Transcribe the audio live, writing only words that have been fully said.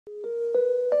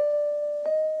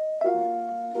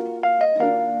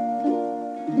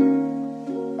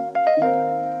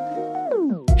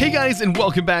guys, and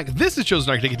welcome back. This is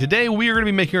ChosenArchitect, and today we are going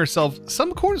to be making ourselves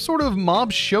some sort of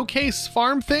mob showcase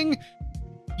farm thing.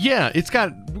 Yeah,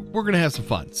 we're going to have some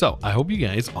fun. So I hope you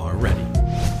guys are ready.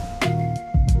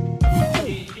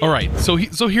 All right, so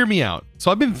hear me out. So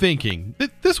I've been thinking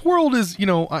that this world is,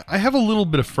 I have a little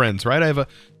bit of friends, right? I have a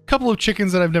couple of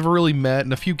chickens that I've never really met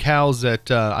and a few cows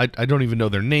that I don't even know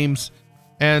their names.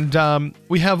 And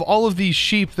we have all of these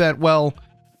sheep that, well,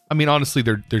 I mean, honestly,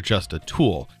 they're just a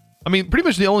tool. I mean, pretty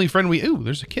much the only friend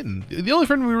there's a kitten. The only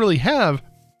friend we really have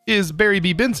is Barry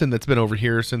B. Benson that's been over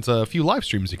here since a few live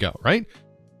streams ago, right?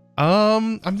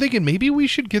 I'm thinking maybe we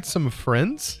should get some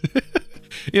friends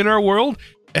in our world.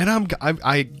 And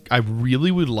I really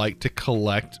would like to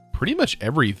collect pretty much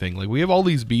everything. Like, we have all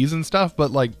these bees and stuff, but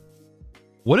like,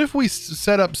 what if we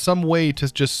set up some way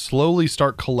to just slowly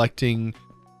start collecting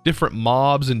different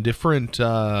mobs and different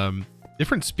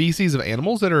species of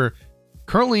animals that are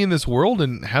currently in this world,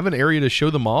 and have an area to show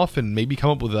them off and maybe come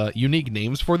up with unique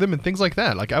names for them and things like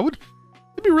that. Like, it'd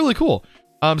be really cool.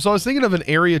 So I was thinking of an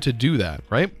area to do that,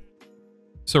 right?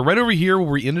 So right over here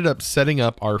where we ended up setting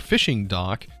up our fishing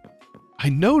dock, I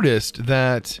noticed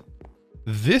that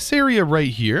this area right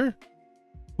here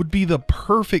would be the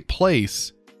perfect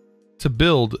place to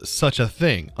build such a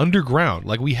thing underground.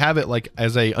 Like, we have it like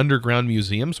as a underground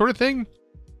museum sort of thing.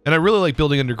 And I really like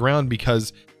building underground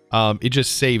because it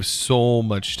just saves so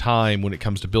much time when it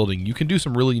comes to building. You can do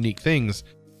some really unique things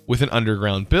with an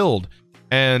underground build,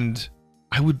 and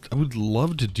I would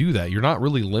love to do that. You're not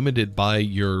really limited by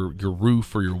your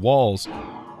roof or your walls.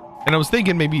 And I was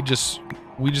thinking maybe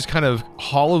we just kind of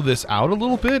hollow this out a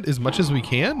little bit as much as we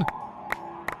can,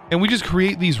 and we just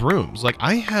create these rooms. Like,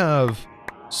 I have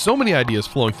so many ideas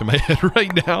flowing through my head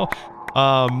right now.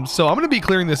 So I'm going to be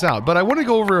clearing this out, but I want to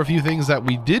go over a few things that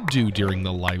we did do during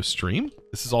the live stream.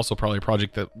 This is also probably a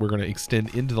project that we're going to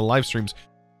extend into the live streams,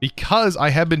 because I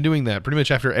have been doing that pretty much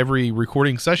after every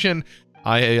recording session.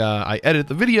 I edit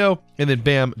the video and then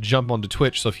bam, jump onto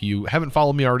Twitch. So if you haven't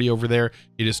followed me already over there,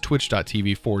 it is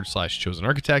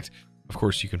twitch.tv/ChosenArchitect. Of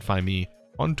course, you can find me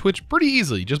on Twitch pretty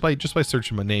easily just by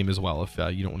searching my name as well, if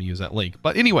you don't want to use that link.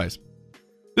 But anyways,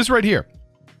 this right here,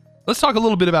 let's talk a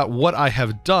little bit about what I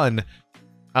have done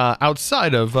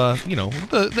outside of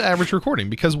the average recording,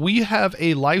 because we have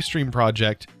a live stream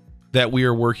project that we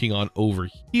are working on over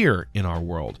here in our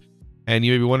world. And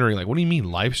you may be wondering, like, what do you mean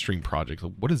live stream project?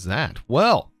 What is that?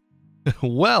 Well,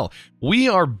 we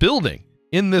are building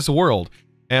in this world,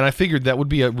 and I figured that would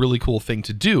be a really cool thing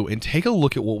to do and take a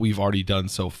look at what we've already done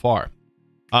so far.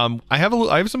 I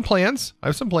have some plans.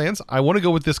 I want to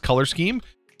go with this color scheme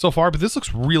so far, but this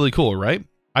looks really cool, right?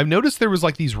 I've noticed there was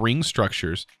like these ring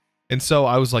structures. And so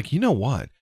I was like, you know what?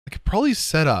 I could probably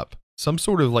set up some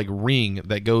sort of like ring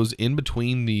that goes in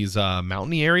between these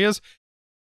mountainy areas.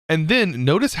 And then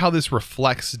notice how this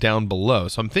reflects down below.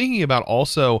 So I'm thinking about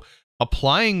also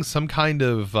applying some kind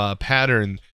of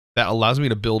pattern that allows me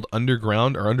to build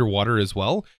underground or underwater as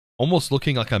well, almost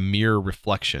looking like a mirror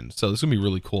reflection. So this is gonna be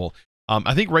really cool.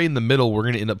 I think right in the middle, we're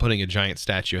gonna end up putting a giant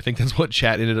statue. I think that's what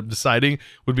chat ended up deciding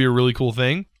would be a really cool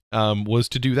thing, was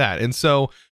to do that. And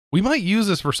so we might use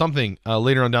this for something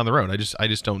later on down the road. I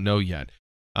just don't know yet.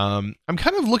 I'm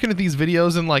kind of looking at these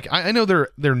videos, and like, I know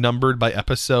they're numbered by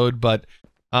episode, but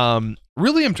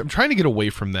really I'm trying to get away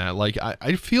from that. Like,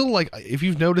 I feel like, if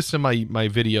you've noticed in my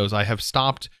videos, I have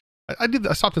stopped. I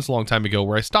stopped this a long time ago,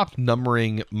 where I stopped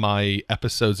numbering my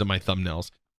episodes and my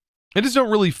thumbnails. I just don't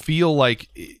really feel like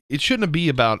it shouldn't be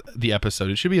about the episode.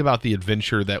 It should be about the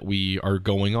adventure that we are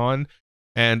going on.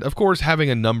 And of course, having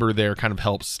a number there kind of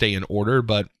helps stay in order,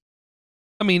 but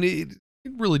I mean, it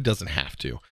really doesn't have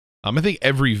to. I think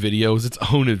every video is its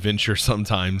own adventure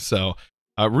sometimes. So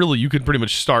really, you could pretty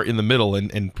much start in the middle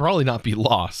and probably not be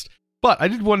lost. But I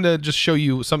did want to just show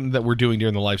you something that we're doing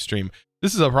during the live stream.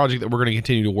 This is a project that we're going to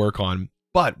continue to work on,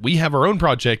 but we have our own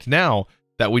project now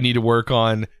that we need to work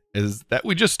on, is that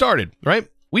we just started, right?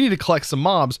 We need to collect some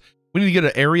mobs. We need to get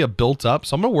an area built up.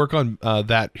 So I'm going to work on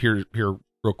that here real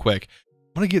quick.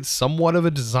 I want to get somewhat of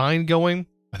a design going.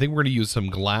 I think we're going to use some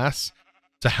glass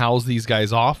to house these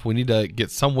guys off. We need to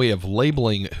get some way of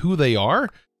labeling who they are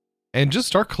and just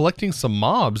start collecting some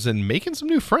mobs and making some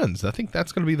new friends. I think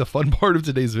that's going to be the fun part of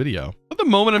today's video. At the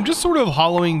moment, I'm just sort of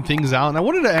hollowing things out, and I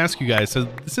wanted to ask you guys, so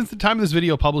since the time of this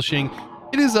video publishing,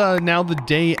 it is now the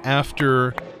day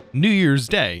after New Year's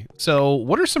Day. So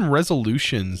what are some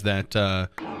resolutions that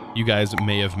you guys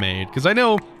may have made? Because I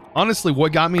know, honestly,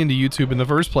 what got me into YouTube in the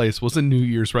first place was a New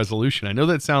Year's resolution. I know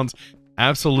that sounds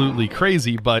absolutely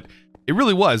crazy, but it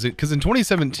really was, because in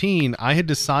 2017, I had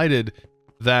decided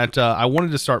that I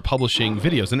wanted to start publishing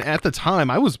videos. And at the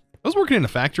time, I was working in a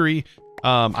factory,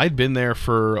 I'd been there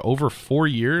for over 4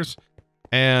 years,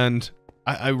 and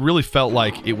I really felt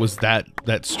like it was that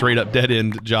straight up dead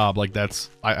end job. Like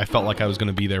I felt like I was going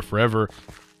to be there forever,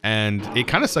 and it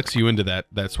kind of sucks you into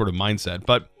that sort of mindset.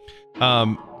 But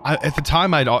at the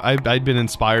time, I'd been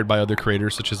inspired by other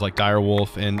creators such as like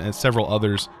Direwolf and several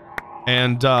others,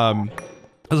 and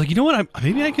I was like, you know what?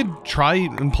 Maybe I could try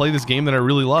and play this game that I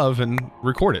really love and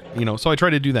record it. You know, so I tried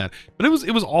to do that. But it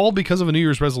was all because of a New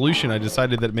Year's resolution. I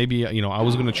decided that maybe I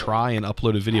was going to try and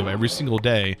upload a video every single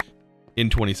day in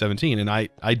 2017, and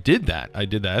I did that. I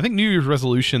think New Year's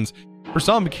resolutions for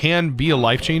some can be a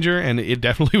life changer, and it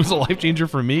definitely was a life changer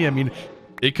for me. I mean,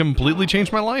 it completely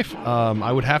changed my life. I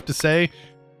would have to say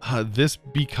this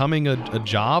becoming a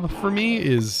job for me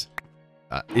is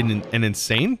an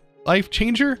insane life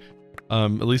changer. At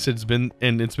least it's been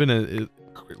a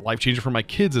life changer for my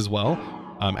kids as well.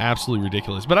 Absolutely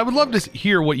ridiculous. But I would love to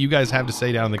hear what you guys have to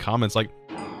say down in the comments. Like,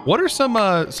 what are some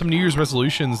New Year's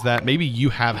resolutions that maybe you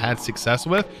have had success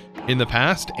with in the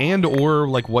past, and or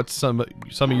like what's some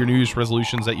of your New Year's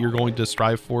resolutions that you're going to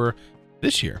strive for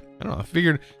this year? I don't know. I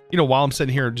figured, while I'm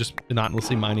sitting here just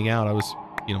monotonously mining out, I was,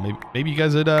 maybe you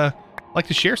guys would like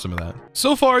to share some of that.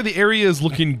 So far, the area is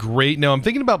looking great. Now, I'm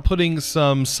thinking about putting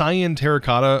some cyan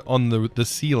terracotta on the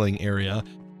ceiling area,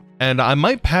 and I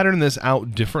might pattern this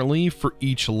out differently for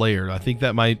each layer. I think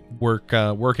that might work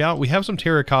out. We have some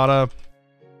terracotta,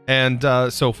 and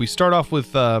so if we start off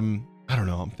with, I don't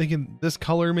know, I'm thinking this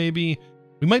color maybe.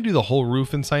 We might do the whole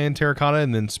roof in cyan terracotta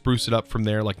and then spruce it up from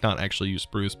there, like not actually use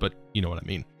spruce, but you know what I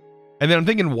mean. And then I'm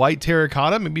thinking white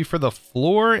terracotta maybe for the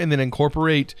floor, and then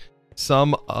incorporate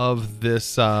some of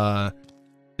this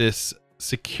this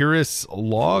Circus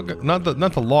log, not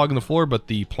the log in the floor, but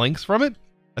the planks from it.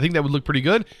 I think that would look pretty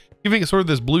good, giving it sort of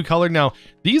this blue color. Now,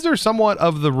 these are somewhat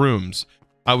of the rooms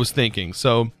I was thinking.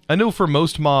 So I know for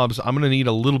most mobs, I'm going to need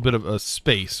a little bit of a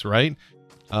space, right?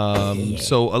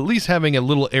 So at least having a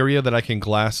little area that I can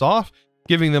glass off,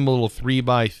 giving them a little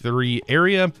 3x3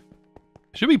 area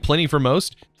should be plenty for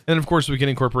most. And of course, we can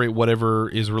incorporate whatever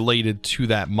is related to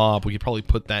that mob. We could probably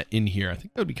put that in here. I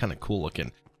think that would be kind of cool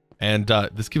looking. And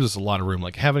this gives us a lot of room,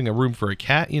 like having a room for a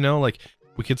cat, like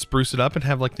we could spruce it up and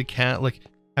have like the cat, like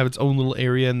have its own little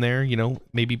area in there,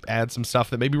 maybe add some stuff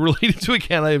that may be related to a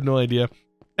cat. I have no idea.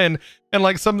 And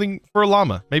like something for a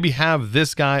llama, maybe have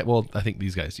this guy. Well, I think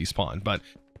these guys despawn, but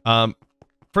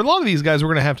for a lot of these guys, we're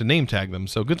going to have to name tag them.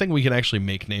 So good thing we can actually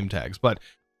make name tags, but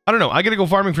I don't know. I got to go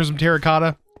farming for some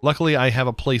terracotta. Luckily, I have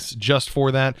a place just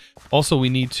for that. Also, I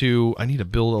need to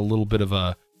build a little bit of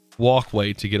a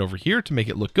walkway to get over here to make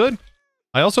it look good.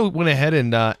 I also went ahead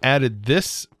and added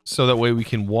this so that way we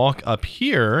can walk up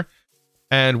here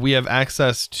and we have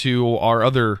access to our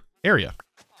other area.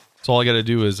 So all I got to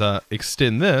do is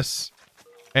extend this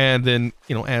and then,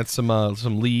 add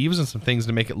some leaves and some things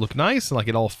to make it look nice and like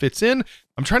it all fits in.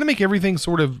 I'm trying to make everything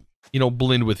sort of,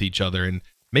 blend with each other and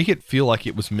make it feel like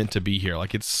it was meant to be here,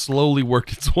 like it slowly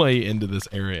worked its way into this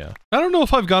area. I don't know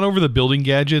if I've gone over the building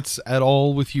gadgets at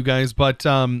all with you guys, but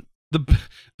the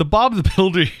Bob the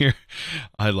Builder here,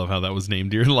 I love how that was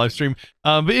named during the live stream.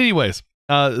 But anyways,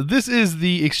 this is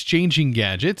the exchanging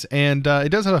gadget, and it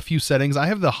does have a few settings. I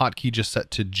have the hotkey just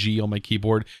set to G on my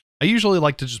keyboard. I usually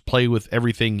like to just play with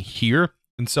everything here,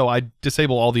 and so I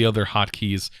disable all the other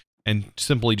hotkeys and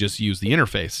simply just use the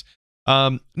interface.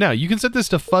 Now you can set this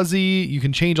to fuzzy. You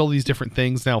can change all these different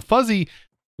things. Now fuzzy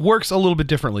works a little bit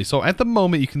differently. So at the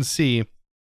moment you can see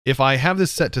if I have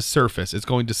this set to surface, it's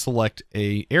going to select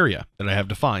a area that I have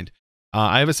defined.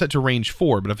 I have it set to range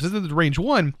 4, but if it's set to range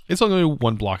 1, it's only going to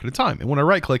 1 block at a time. And when I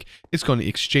right click, it's going to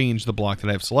exchange the block that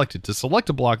I have selected. To select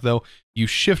a block though, you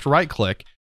shift right click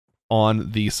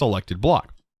on the selected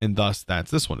block. And thus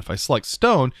that's this one. If I select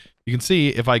stone, you can see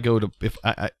if I go to,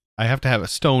 I have to have a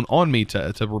stone on me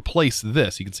to replace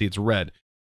this. You can see it's red.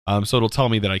 So it'll tell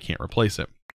me that I can't replace it.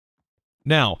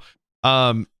 Now,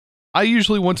 I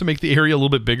usually want to make the area a little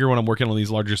bit bigger when I'm working on these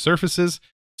larger surfaces.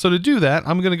 So to do that,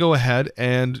 I'm going to go ahead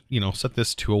and, set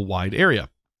this to a wide area.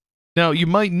 Now, you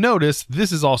might notice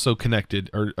this is also connected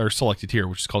or selected here,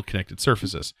 which is called connected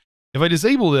surfaces. If I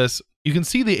disable this, you can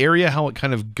see the area, how it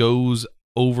kind of goes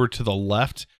over to the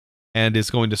left and is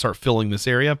going to start filling this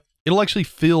area. It'll actually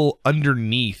fill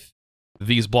underneath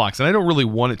these blocks. And I don't really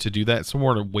want it to do that. It's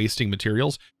more wasting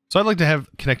materials. So I'd like to have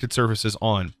connected surfaces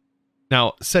on.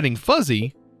 Now, setting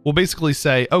fuzzy will basically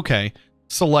say, okay,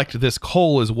 select this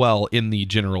coal as well in the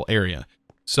general area.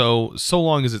 So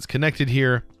long as it's connected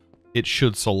here, it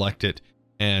should select it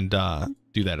and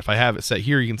do that. If I have it set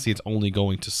here, you can see it's only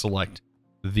going to select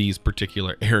these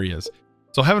particular areas.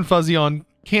 So having fuzzy on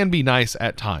can be nice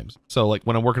at times. So like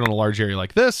when I'm working on a large area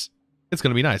like this, it's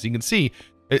going to be nice. You can see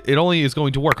It only is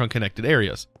going to work on connected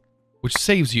areas, which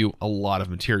saves you a lot of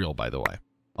material, by the way.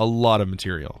 A lot of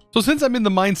material. So since I'm in the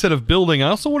mindset of building, I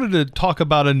also wanted to talk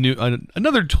about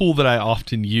another tool that I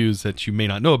often use that you may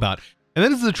not know about, and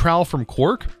that is the trowel from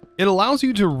Quark. It allows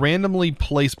you to randomly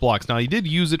place blocks. Now, I did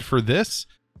use it for this,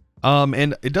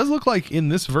 and it does look like in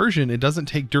this version, it doesn't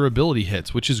take durability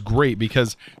hits, which is great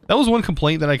because that was one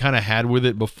complaint that I kind of had with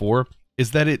it before,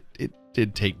 is that it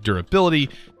did take durability,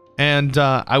 and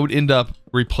I would end up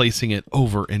replacing it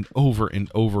over and over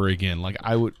and over again. Like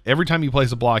every time you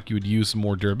place a block, you would use some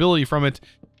more durability from it,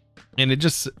 and it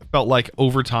just felt like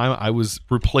over time I was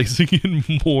replacing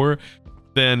it more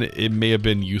than it may have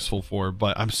been useful for.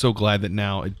 But I'm so glad that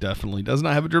now it definitely does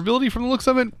not have a durability from the looks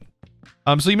of it.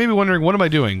 So you may be wondering, what am I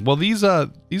doing? Well, these are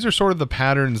sort of the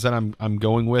patterns that I'm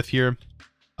going with here,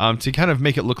 to kind of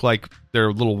make it look like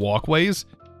they're little walkways.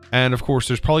 And of course,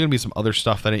 there's probably gonna be some other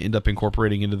stuff that I end up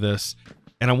incorporating into this.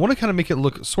 And I want to kind of make it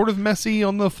look sort of messy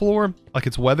on the floor, like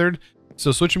it's weathered.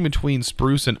 So switching between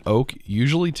spruce and oak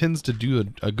usually tends to do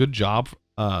a good job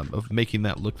of making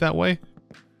that look that way.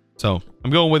 So I'm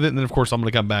going with it, and then of course I'm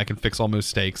going to come back and fix all my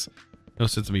mistakes. No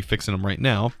sense in me fixing them right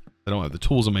now. I don't have the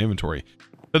tools in my inventory.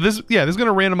 But this is going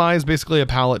to randomize basically a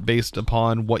palette based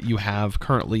upon what you have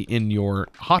currently in your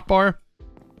hotbar.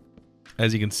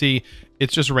 As you can see,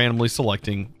 it's just randomly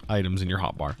selecting items in your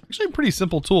hotbar. Actually a pretty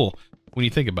simple tool when you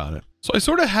think about it. So I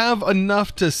sort of have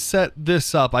enough to set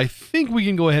this up. I think we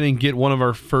can go ahead and get one of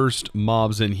our first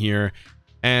mobs in here.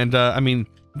 And I mean,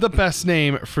 the best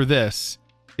name for this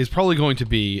is probably going to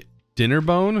be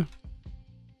Dinnerbone.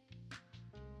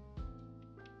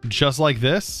 Just like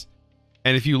this.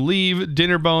 And if you leave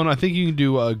Dinnerbone, I think you can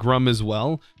do Grum as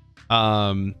well.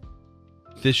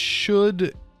 This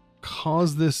should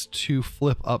cause this to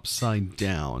flip upside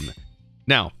down.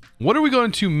 Now, what are we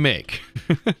going to make?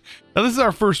 Now, this is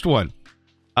our first one.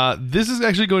 This is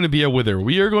actually going to be a wither.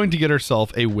 We are going to get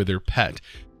ourselves a wither pet.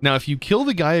 Now, if you kill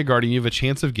the Gaia Guardian, you have a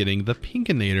chance of getting the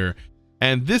Pinkinator.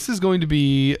 And this is going to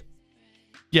be,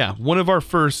 yeah, one of our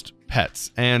first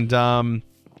pets. And I'm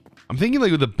thinking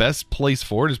like the best place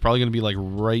for it is probably going to be like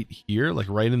right here, like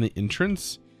right in the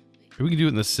entrance. Maybe we can do it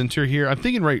in the center here. I'm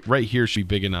thinking right here should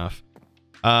be big enough.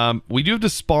 We do have to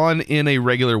spawn in a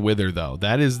regular wither though.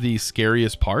 That is the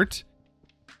scariest part.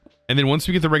 And then once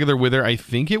we get the regular wither, I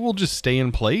think it will just stay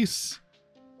in place.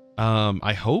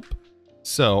 I hope.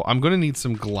 So I'm going to need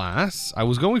some glass. I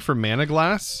was going for mana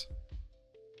glass.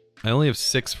 I only have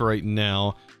 6 for right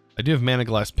now. I do have mana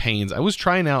glass panes. I was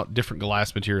trying out different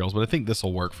glass materials, but I think this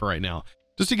will work for right now,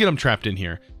 just to get them trapped in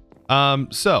here.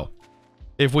 So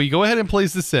if we go ahead and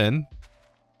place this in,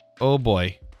 oh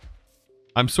boy.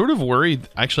 I'm sort of worried.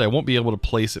 Actually, I won't be able to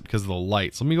place it because of the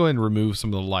lights. Let me go ahead and remove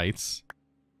some of the lights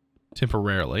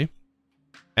temporarily.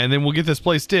 And then we'll get this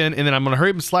placed in, and then I'm going to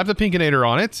hurry up and slap the Pinkinator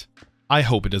on it. I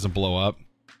hope it doesn't blow up.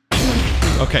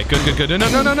 Okay, good.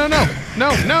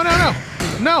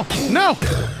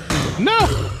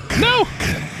 No.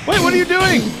 Wait, what are you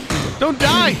doing? Don't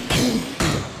die.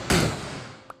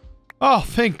 Oh,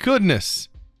 thank goodness.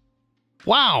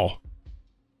 Wow.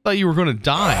 Thought you were going to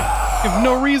die. You have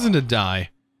no reason to die.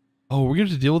 Oh, we're going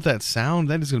to have to deal with that sound?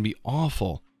 That is going to be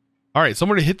awful. All right, so I'm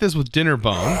going to hit this with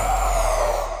Dinnerbone.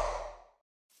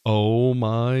 Oh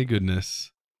my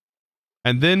goodness.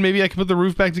 And then maybe I can put the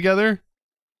roof back together?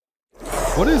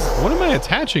 What am I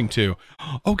attaching to?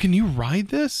 Oh, can you ride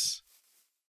this?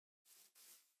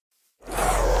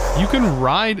 You can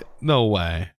ride? No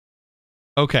way.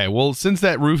 Okay, well, since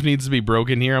that roof needs to be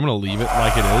broken here, I'm going to leave it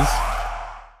like it is.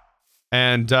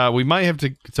 And we might have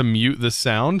to mute the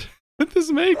sound that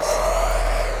this makes.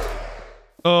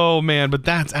 Oh man, but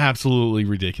that's absolutely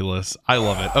ridiculous. I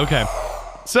love it. Okay,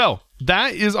 so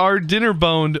that is our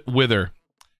Dinnerbone wither.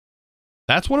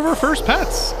 That's one of our first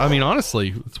pets. I mean,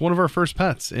 honestly, it's one of our first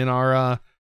pets in our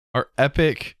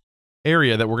epic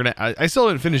area that we're gonna. I still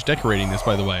haven't finished decorating this,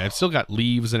 by the way. I've still got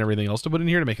leaves and everything else to put in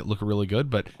here to make it look really good,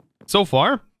 but so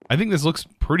far, I think this looks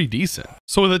pretty decent.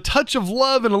 So with a touch of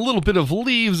love and a little bit of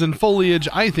leaves and foliage,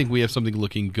 I think we have something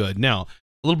looking good. Now,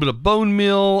 a little bit of bone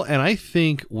meal, and I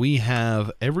think we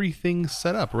have everything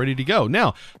set up, ready to go.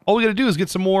 Now, all we gotta do is get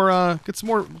some more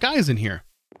guys in here,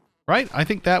 right? I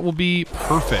think that will be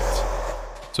perfect.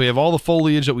 So we have all the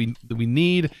foliage that we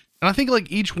need. And I think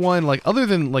like each one, like other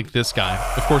than like this guy,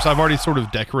 of course, I've already sort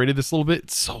of decorated this a little bit.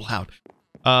 It's so loud.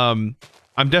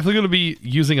 I'm definitely going to be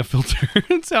using a filter,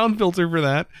 sound filter for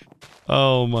that.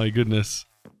 Oh my goodness.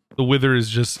 The wither is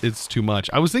just, it's too much.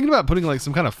 I was thinking about putting like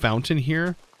some kind of fountain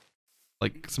here,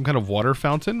 like some kind of water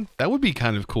fountain. That would be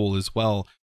kind of cool as well.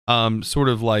 Sort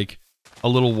of like a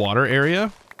little water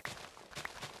area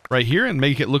right here and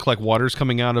make it look like water's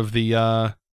coming out of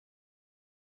the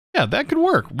Yeah, that could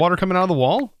work. Water coming out of the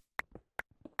wall.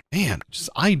 Man, just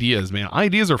ideas, man.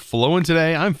 Ideas are flowing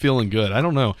today. I'm feeling good. I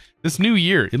don't know. This new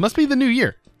year, it must be the new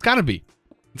year. It's gotta be.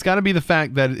 It's gotta be the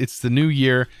fact that it's the new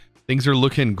year. Things are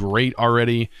looking great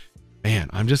already. Man,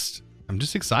 I'm just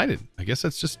excited. I guess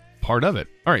that's just part of it.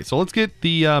 All right, so let's get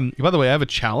the, by the way, I have a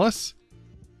chalice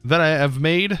that I have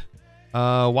made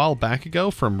a while back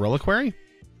ago from Reliquary.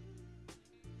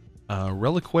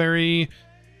 Reliquary,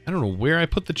 I don't know where I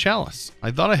put the chalice.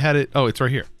 I thought I had it. Oh, it's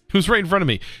right here. It was right in front of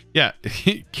me. Yeah,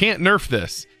 can't nerf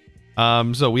this.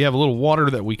 So we have a little water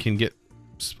that we can get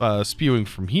spewing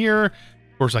from here.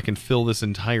 Of course, I can fill this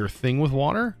entire thing with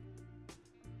water.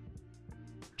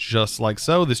 Just like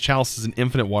so. This chalice is an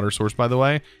infinite water source, by the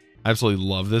way. I absolutely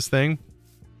love this thing.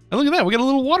 And look at that, we got a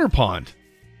little water pond.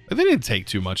 They didn't take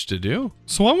too much to do.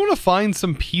 So I want to find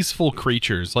some peaceful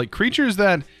creatures, like creatures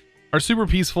that are super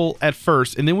peaceful at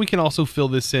first, and then we can also fill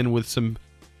this in with some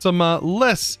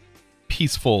less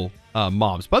peaceful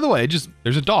mobs. By the way,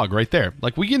 there's a dog right there.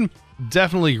 Like, we can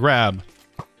definitely grab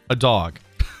a dog.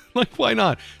 Like, why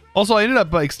not? Also, I ended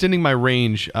up extending my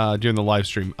range during the live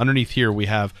stream. Underneath here, we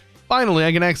have, finally,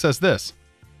 I can access this,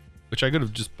 which I could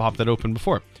have just popped that open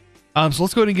before. So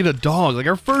let's go ahead and get a dog, like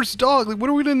our first dog. Like, what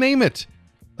are we gonna name it?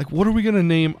 Like, what are we gonna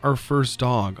name our first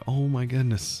dog? Oh my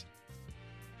goodness.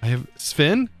 I have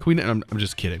Sven. Can we, I'm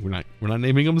just kidding. We're not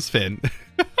naming him Sven.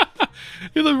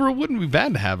 It wouldn't be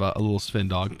bad to have a little Sven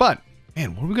dog, but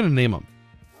man, what are we gonna name him?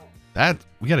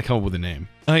 We gotta come up with a name.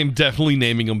 I am definitely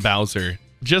naming him Bowser.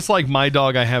 Just like my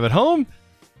dog I have at home,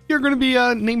 you're gonna be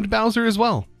named Bowser as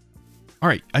well. All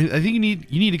right, I think you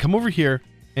need to come over here,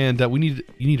 and you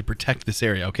need to protect this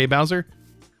area, okay, Bowser?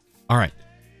 All right,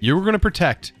 you're gonna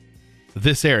protect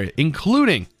this area,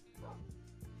 including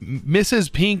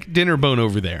Mrs. Pink Dinnerbone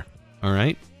over there. All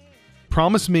right,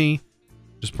 promise me,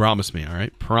 just promise me. All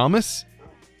right, promise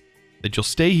that you'll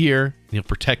stay here and you'll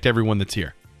protect everyone that's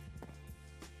here.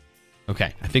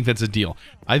 Okay, I think that's a deal.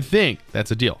 I think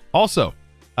that's a deal. Also,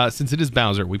 since it is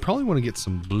Bowser, we probably want to get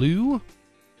some blue.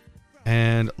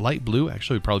 And light blue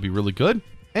actually would probably be really good.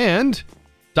 And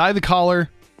dye the collar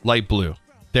light blue.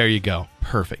 There you go.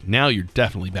 Perfect. Now you're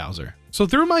definitely Bowser. So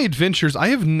through my adventures, I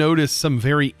have noticed some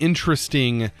very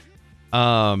interesting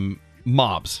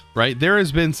mobs, right? There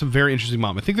has been some very interesting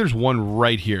mobs. I think there's one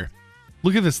right here.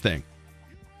 Look at this thing.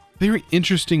 Very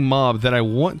interesting mob that I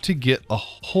want to get a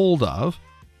hold of.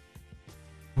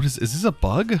 What is this a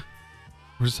bug?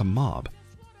 Or is this a mob?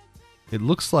 It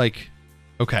looks like,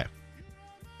 okay.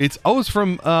 It's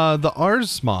from the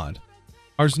Ars mod.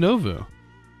 Ars Novu.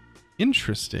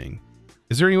 Interesting.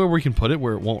 Is there anywhere we can put it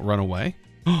where it won't run away?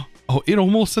 Oh, it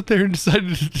almost sat there and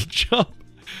decided to jump.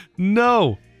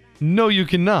 No. No, you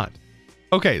cannot.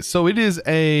 Okay, so it is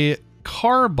a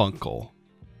carbuncle.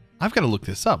 I've got to look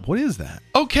this up. What is that?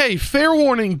 Okay, fair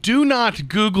warning. Do not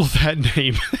Google that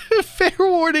name. Fair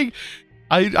warning.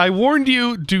 I warned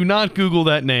you, do not Google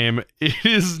that name. It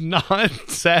is not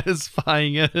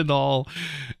satisfying at all.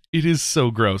 It is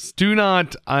so gross. Do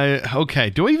not, okay,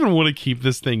 do I even want to keep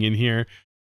this thing in here?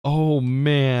 Oh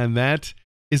man,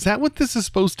 is that what this is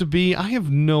supposed to be? I have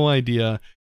no idea.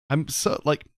 I'm so,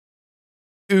 like,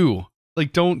 ooh,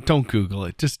 like, don't Google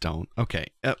it. Just don't. Okay.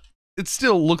 It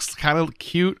still looks kind of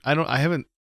cute.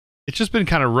 It's just been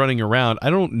kind of running around. I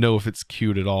don't know if it's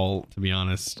cute at all, to be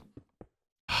honest.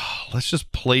 Let's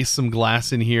just place some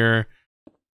glass in here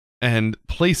and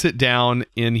place it down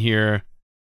in here.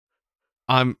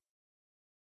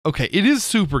 Okay, it is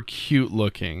super cute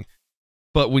looking,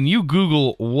 but when you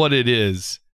Google what it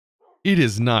is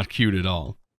not cute at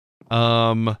all.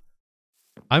 I'm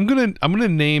gonna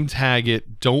name tag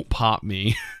it "Don't Pop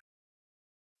Me."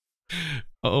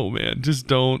 Oh man, just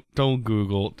don't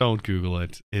Google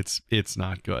it. It's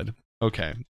not good.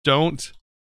 Okay, don't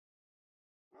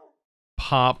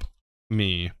pop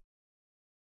me.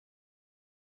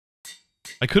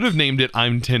 I could have named it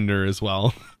 "I'm Tender" as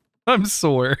well. I'm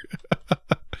sore.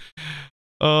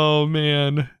 Oh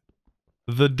man,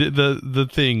 the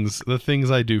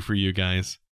things I do for you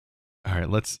guys. All right,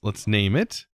 let's name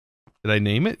it. Did I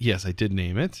name it? Yes, I did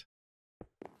name it.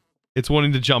 It's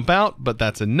wanting to jump out, but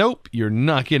that's a nope. You're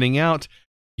not getting out.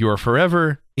 You are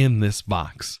forever in this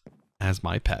box as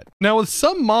my pet. Now with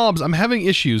some mobs, I'm having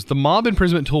issues. The mob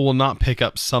imprisonment tool will not pick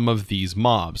up some of these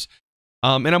mobs.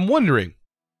 And I'm wondering,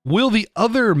 will the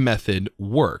other method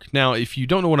work? Now, if you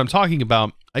don't know what I'm talking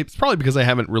about, it's probably because I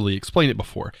haven't really explained it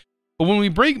before. But when we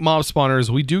break mob spawners,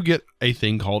 we do get a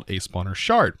thing called a spawner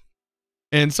shard.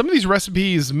 And some of these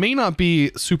recipes may not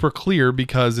be super clear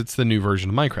because it's the new version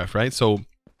of Minecraft, right? So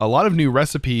a lot of new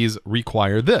recipes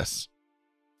require this,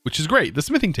 which is great, the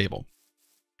smithing table.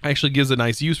 Actually gives a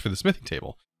nice use for the smithing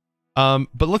table.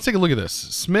 But let's take a look at this.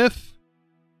 Smith,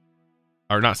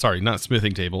 or not, sorry, not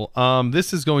smithing table.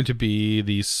 This is going to be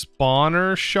the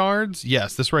spawner shards.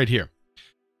 Yes, this right here.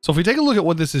 So if we take a look at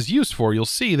what this is used for, you'll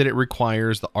see that it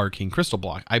requires the arcane crystal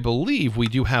block. I believe we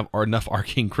do have enough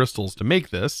arcane crystals to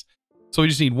make this. So we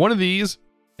just need one of these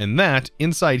and that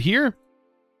inside here,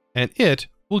 and it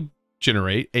will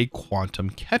generate a quantum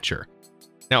catcher.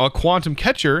 Now, a quantum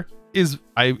catcher is,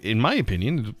 in my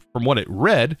opinion, from what it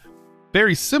read,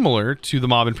 very similar to the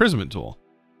mob imprisonment tool.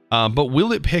 But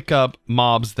will it pick up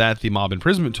mobs that the mob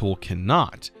imprisonment tool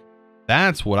cannot?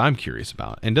 That's what I'm curious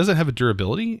about. And does it have a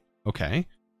durability? Okay.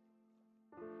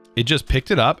 It just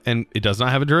picked it up, and it does not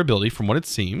have a durability from what it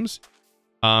seems.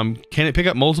 Can it pick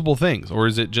up multiple things, or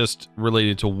is it just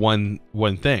related to one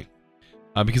thing?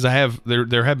 Because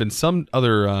there have been some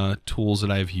other tools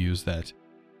that I've used that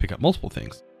pick up multiple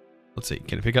things. Let's see.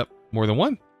 Can it pick up more than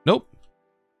one? Nope.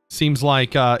 Seems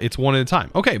like it's one at a time.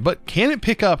 Okay, but can it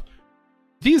pick up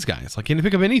these guys? Like, can it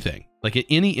pick up anything? Like,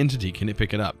 any entity, can it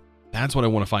pick it up? That's what I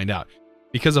want to find out.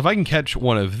 Because if I can catch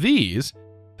one of these,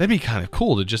 that'd be kind of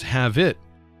cool to just have it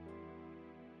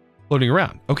floating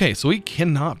around. Okay, so it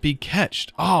cannot be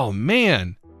catched. Oh,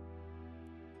 man.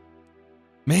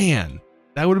 Man,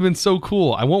 that would have been so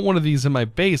cool. I want one of these in my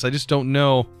base. I just don't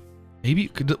know.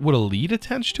 Maybe would a lead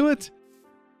attach to it?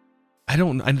 I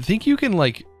think you can,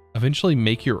 like, eventually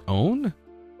make your own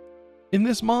in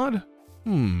this mod.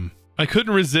 I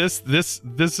couldn't resist. This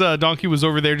donkey was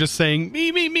over there just saying,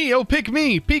 me, oh, pick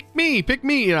me,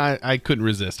 and I couldn't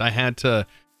resist. I had to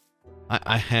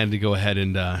go ahead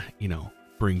and you know,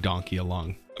 bring donkey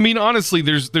along. I mean, honestly,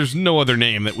 there's no other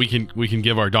name that we can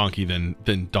give our donkey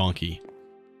than donkey.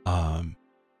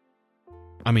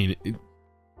 I mean,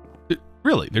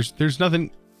 really, there's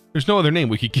nothing. There's no other name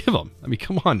we could give him. I mean,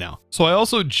 come on now. So I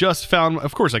also just found,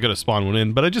 of course I could have spawned one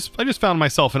in, but I just found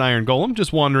myself an iron golem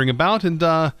just wandering about, and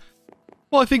well,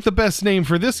 I think the best name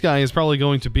for this guy is probably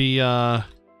going to be well,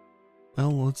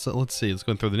 let's see. Let's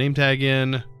go and throw the name tag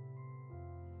in. How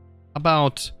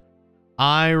about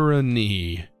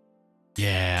Irony?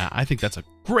 Yeah, I think that's a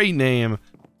great name.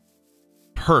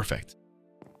 Perfect.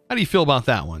 How do you feel about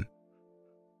that one?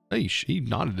 Hey, he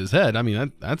nodded his head. I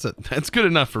mean, that's good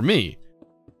enough for me.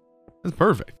 That's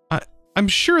perfect. I'm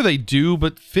sure they do,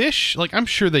 but fish, like, I'm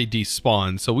sure they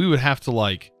despawn, so we would have to,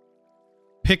 like,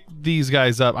 pick these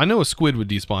guys up. I know a squid would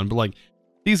despawn, but, like,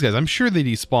 these guys, I'm sure they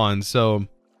despawn, so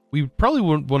we probably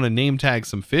would want to name tag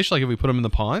some fish, like if we put them in the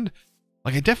pond.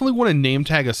 Like, I definitely want to name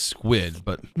tag a squid,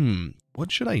 but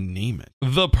what should I name it?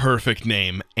 The perfect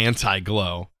name,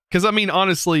 Anti-Glow. Because, I mean,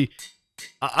 honestly,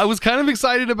 I was kind of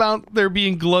excited about there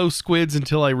being glow squids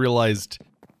until I realized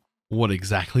what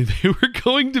exactly they were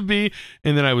going to be,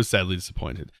 and then I was sadly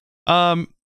disappointed.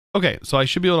 Okay, so I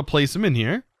should be able to place them in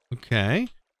here. Okay,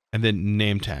 and then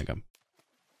name tag them.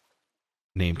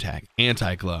 Name tag,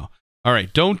 Anti-Glow. All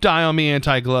right, don't die on me,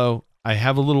 Anti-Glow. I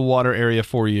have a little water area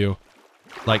for you.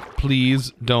 Like,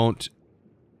 please don't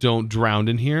drown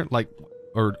in here. Like,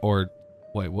 or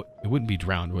wait, what? It wouldn't be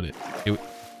drowned, would it?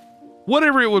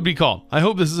 Whatever it would be called. I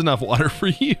hope this is enough water for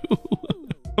you.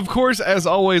 Of course, as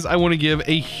always, I want to give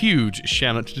a huge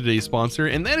shout out to today's sponsor,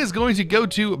 and that is going to go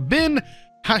to Ben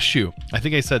Hashu. I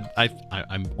think I said,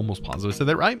 I'm almost positive I said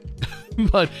that right.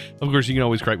 But of course, you can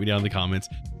always correct me down in the comments.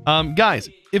 Guys,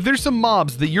 if there's some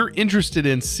mobs that you're interested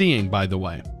in seeing, by the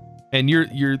way, and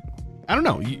I don't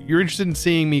know, you're interested in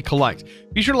seeing me collect,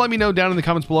 be sure to let me know down in the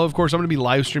comments below. Of course, I'm going to be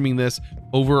live streaming this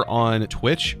over on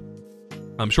Twitch.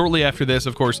 Shortly after this,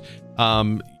 of course.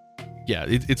 Yeah,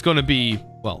 it's going to be,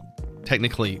 well,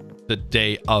 technically the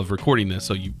day of recording this,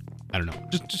 so I don't know,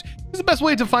 just the best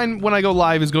way to find when I go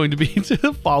live is going to be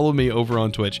to follow me over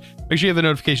on Twitch. Make sure you have the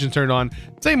notifications turned on.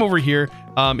 Same over here.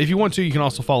 If you want to, you can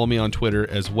also follow me on Twitter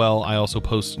as well. I also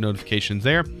post notifications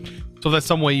there, so that's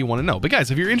some way you want to know. But guys,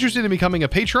 if you're interested in becoming a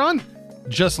patron,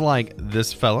 just like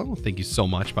this fellow, thank you so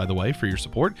much, by the way, for your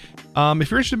support.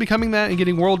 If you're interested in becoming that and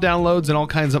getting world downloads and all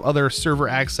kinds of other server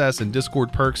access and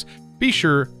Discord perks, be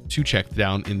sure to check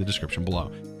down in the description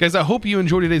below. Guys, I hope you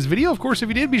enjoyed today's video. Of course, if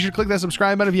you did, be sure to click that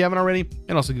subscribe button if you haven't already,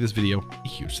 and also give this video a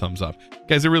huge thumbs up.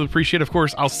 Guys, I really appreciate it. Of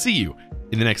course, I'll see you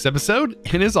in the next episode,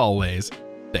 and as always,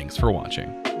 thanks for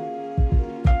watching.